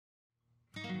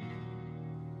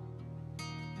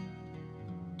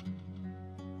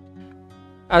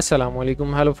Assalamu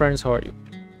alaikum. Hello friends, how are you?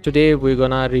 Today we're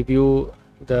gonna review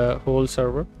the whole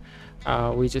server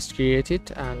we just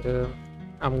created, and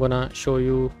I'm gonna show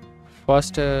you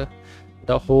first the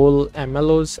whole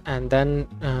MLOs and then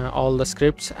all the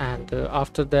scripts, and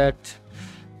after that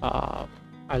uh,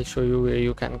 I'll show you where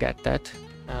you can get that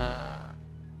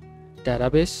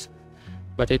database,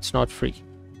 but it's not free.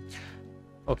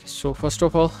 Okay, so first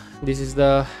of all, this is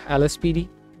the LSPD.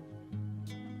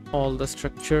 All the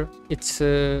structure, it's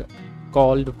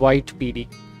called white PD.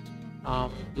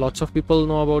 Lots of people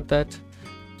know about that.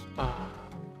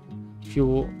 If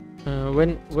you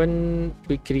when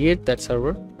we create that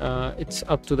server, it's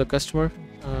up to the customer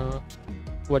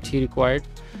what he required,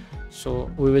 so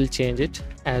we will change it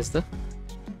as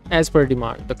per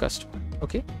demand the customer.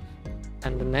 Okay,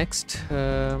 and the next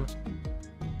I'm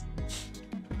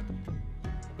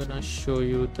gonna show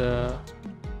you the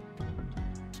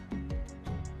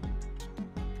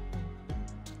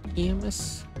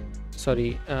EMS,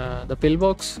 sorry, the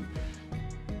pillbox.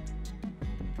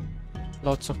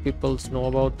 Lots of people know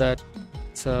about that.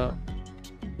 It's a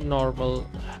normal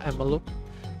MLO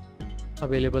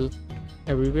available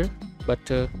everywhere,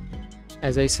 but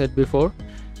as I said before,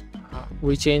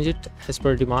 we change it as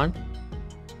per demand.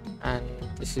 And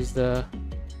this is the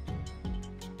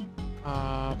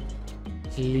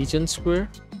Legion Square,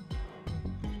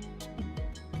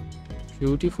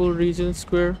 beautiful Legion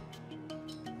Square.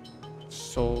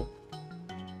 So,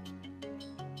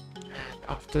 and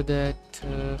after that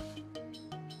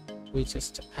we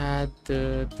just add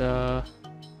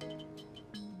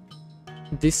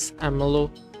this MLO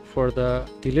for the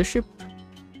dealership.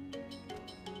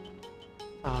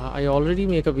 I already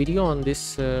make a video on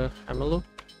this MLO.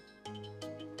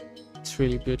 It's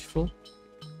really beautiful.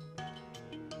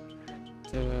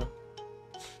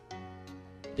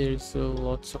 There's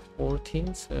lots of more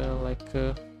things like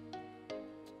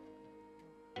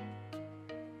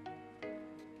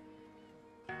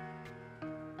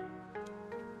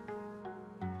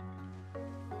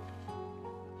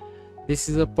this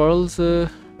is a Pearl's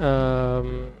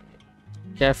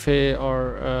cafe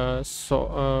or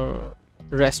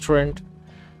restaurant,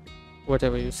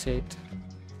 whatever you say it.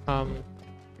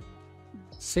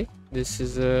 See, this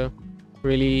is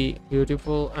really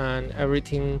beautiful, and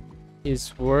everything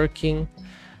is working.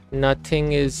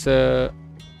 Nothing is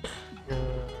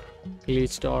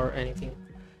glitched or anything.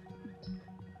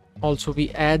 Also,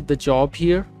 we add the job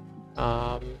here.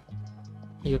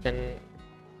 You can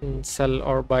sell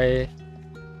or buy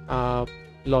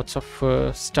lots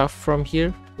of stuff from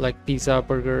here, like pizza,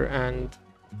 burger, and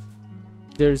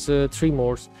there's 3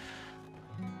 more.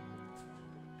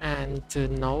 And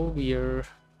now we are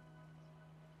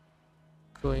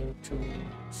going to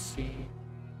see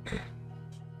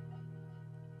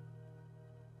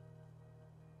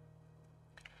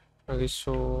okay,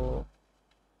 so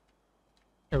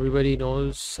everybody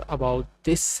knows about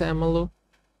this MLO.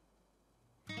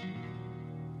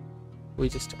 We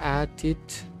just add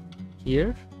it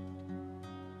here,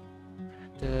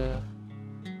 and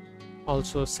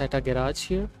also set a garage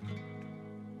here,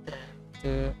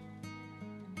 and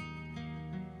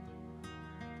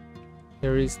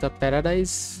here is the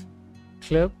Paradise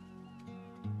Club.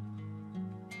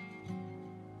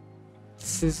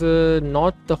 This is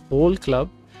not the whole club,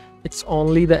 it's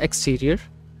only the exterior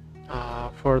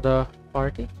for the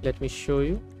party. Let me show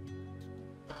you.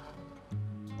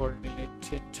 For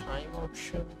related time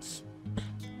options,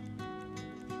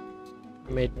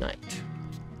 midnight.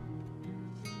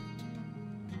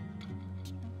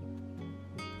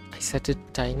 I set it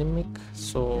dynamic,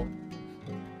 so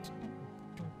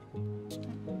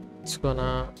it's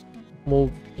gonna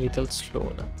move a little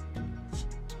slow now.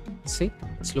 See,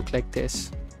 it's look like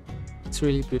this. It's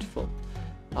really beautiful.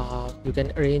 You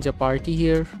can arrange a party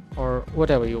here or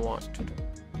whatever you want to do.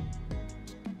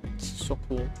 It's so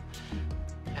cool.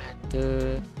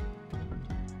 And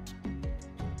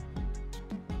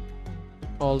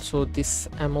also this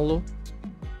MLO,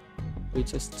 we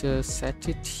just set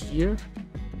it here.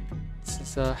 This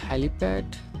is a helipad,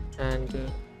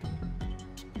 and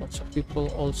lots of people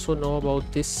also know about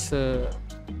this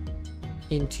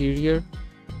interior.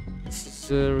 This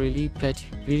is really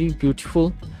very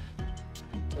beautiful.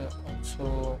 And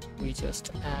also we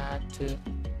just add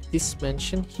this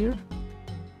mention here.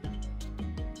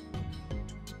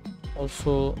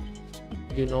 Also,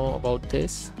 you know about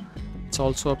this, it's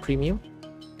also a premium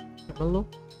MLO.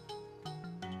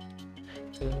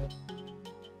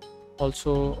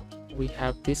 Also we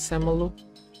have this MLO.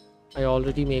 I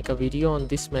already make a video on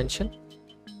this mention.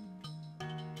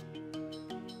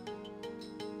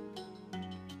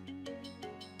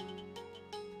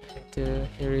 And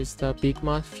here is the big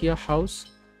mafia house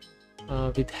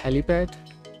with helipad.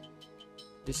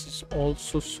 This is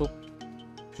also so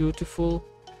beautiful.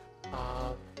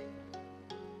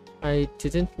 I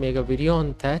didn't make a video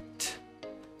on that,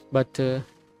 but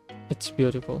it's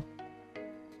beautiful.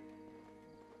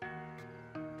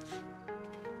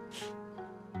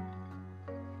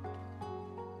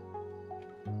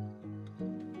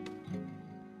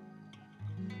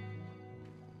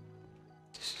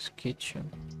 This is kitchen.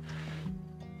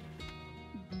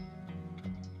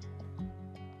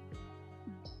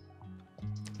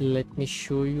 Let me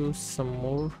show you some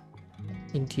more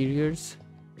interiors.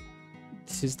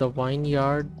 This is the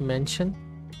vineyard mansion.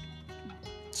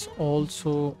 It's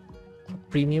also a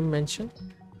premium mansion,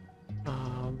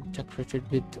 decorated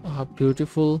with a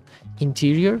beautiful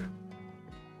interior.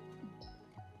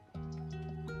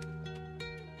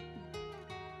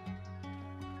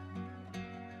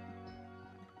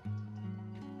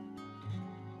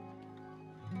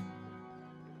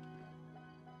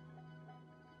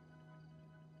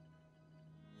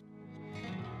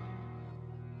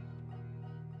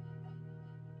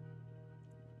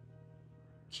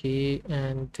 Okay,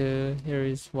 and here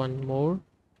is one more.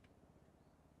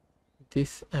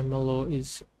 This MLO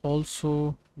is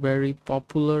also very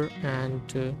popular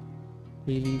and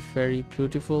really very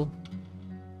beautiful.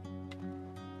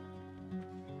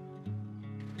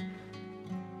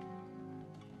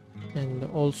 And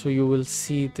also you will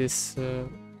see this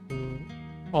in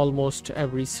almost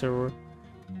every server.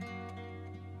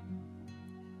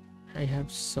 I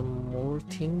have some more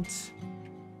things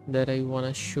that I want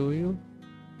to show you.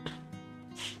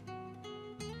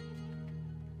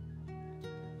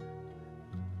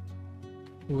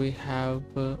 We have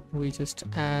we just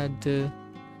add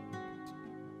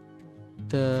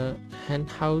the hen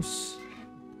house.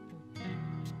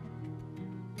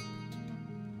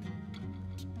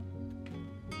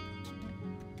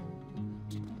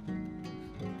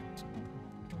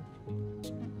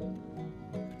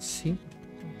 See,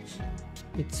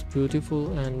 it's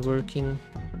beautiful and working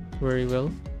very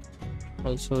well.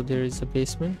 Also there is a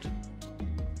basement.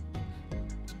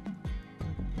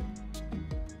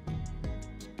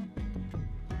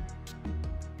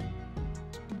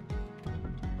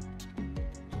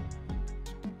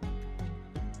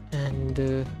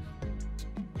 And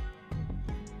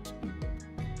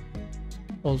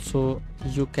also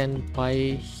you can buy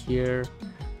here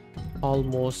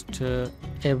almost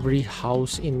every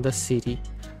house in the city.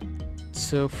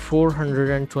 So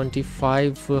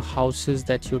 425 houses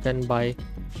that you can buy,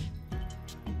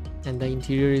 and the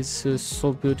interior is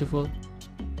so beautiful.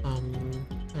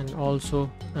 And also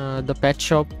the pet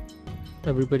shop,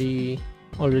 everybody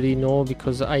already know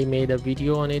because I made a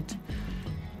video on it.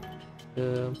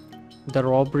 The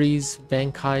robberies,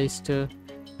 bank heist,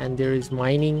 and there is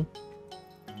mining,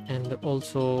 and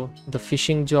also the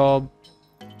fishing job,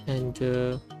 and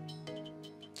the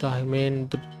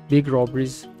big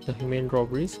robberies, the humane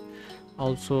robberies.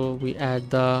 Also we add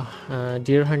the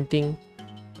deer hunting,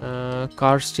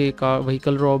 car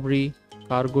vehicle robbery,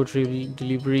 cargo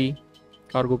delivery,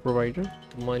 cargo provider,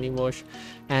 the money wash,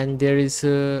 and there is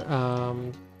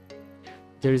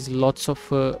lots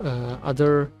of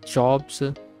other jobs,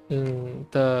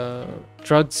 the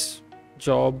drugs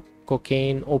job,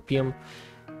 cocaine, opium,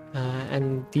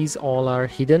 and these all are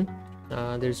hidden.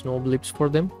 There's no blips for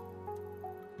them.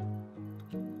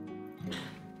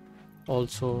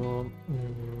 Also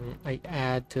I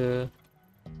add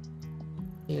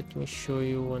let me show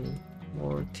you one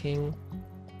more thing.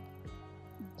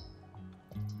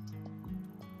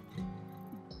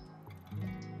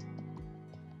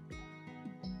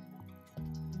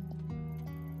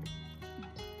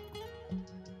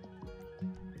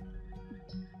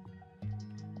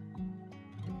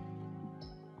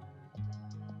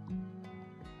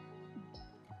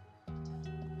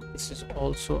 This is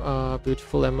also a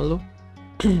beautiful MLO.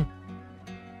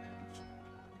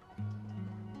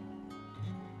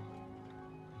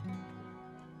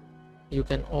 You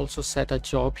can also set a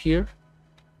job here.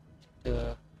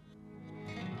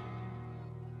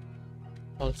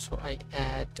 Also I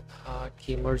add a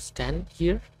gamer's den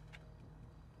here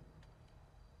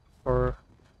for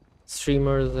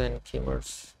streamers and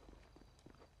gamers.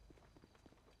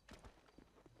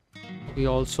 We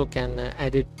also can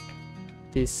edit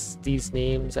these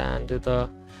names and the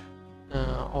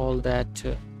all that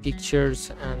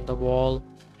pictures and the wall.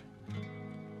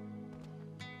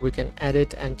 We can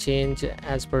edit and change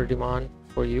as per demand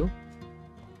for you.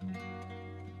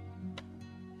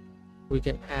 We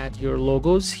can add your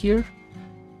logos here.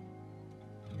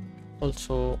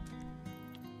 Also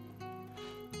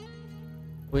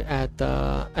We add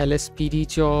the LSPD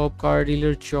job, car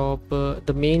dealer job.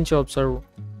 The main jobs are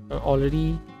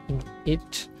already in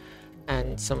it,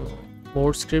 and some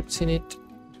more scripts in it.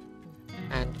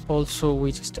 And also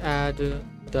we just add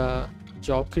the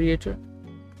job creator,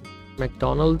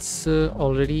 McDonald's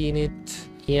already in it,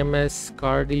 EMS,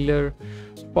 car dealer,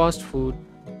 fast food.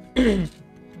 The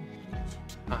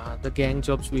gang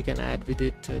jobs we can add with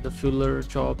it, the fuller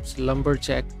jobs,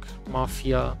 lumberjack,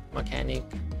 mafia, mechanic.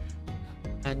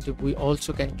 And we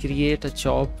also can create a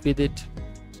job with it.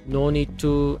 No need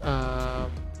to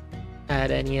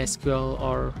add any SQL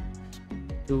or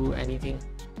do anything.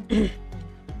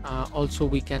 Also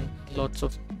we can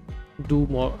do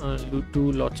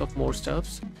lots of more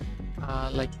stuffs,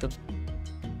 like the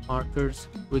markers.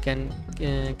 We can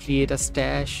create a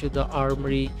stash, the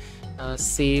armory,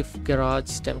 safe,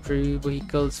 garage, temporary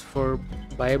vehicles for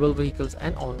viable vehicles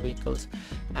and own vehicles,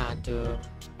 and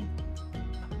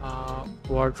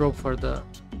wardrobe for the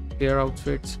player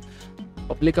outfits,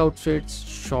 public outfits,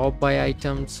 shop by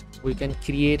items. We can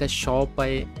create a shop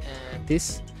by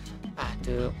this,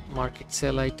 and market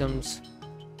sell items,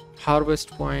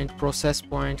 harvest point, process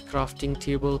point, crafting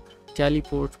table,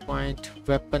 teleport point,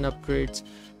 weapon upgrades,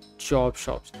 job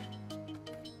shops.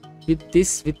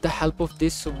 With the help of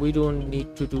this, we don't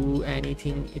need to do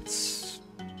anything. It's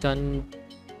done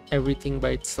everything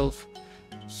by itself.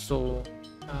 So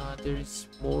there is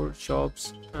more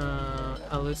jobs,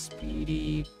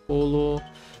 LSPD, polo,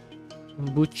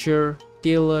 butcher,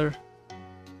 tailor.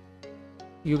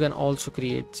 You can also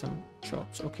create some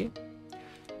jobs. Okay,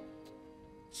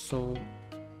 so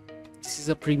this is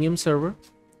a premium server.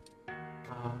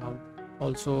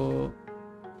 Also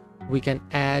we can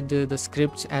add the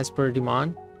scripts as per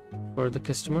demand for the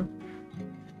customer,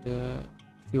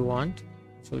 if you want.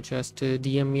 So just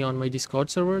DM me on my Discord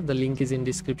server. The link is in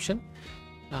description.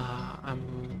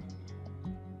 I'm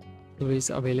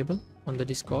always available on the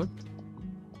Discord.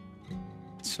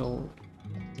 So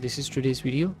this is today's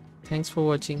video. Thanks for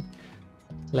watching.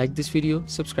 Like this video,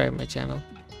 subscribe my channel.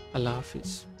 Allah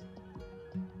Hafiz.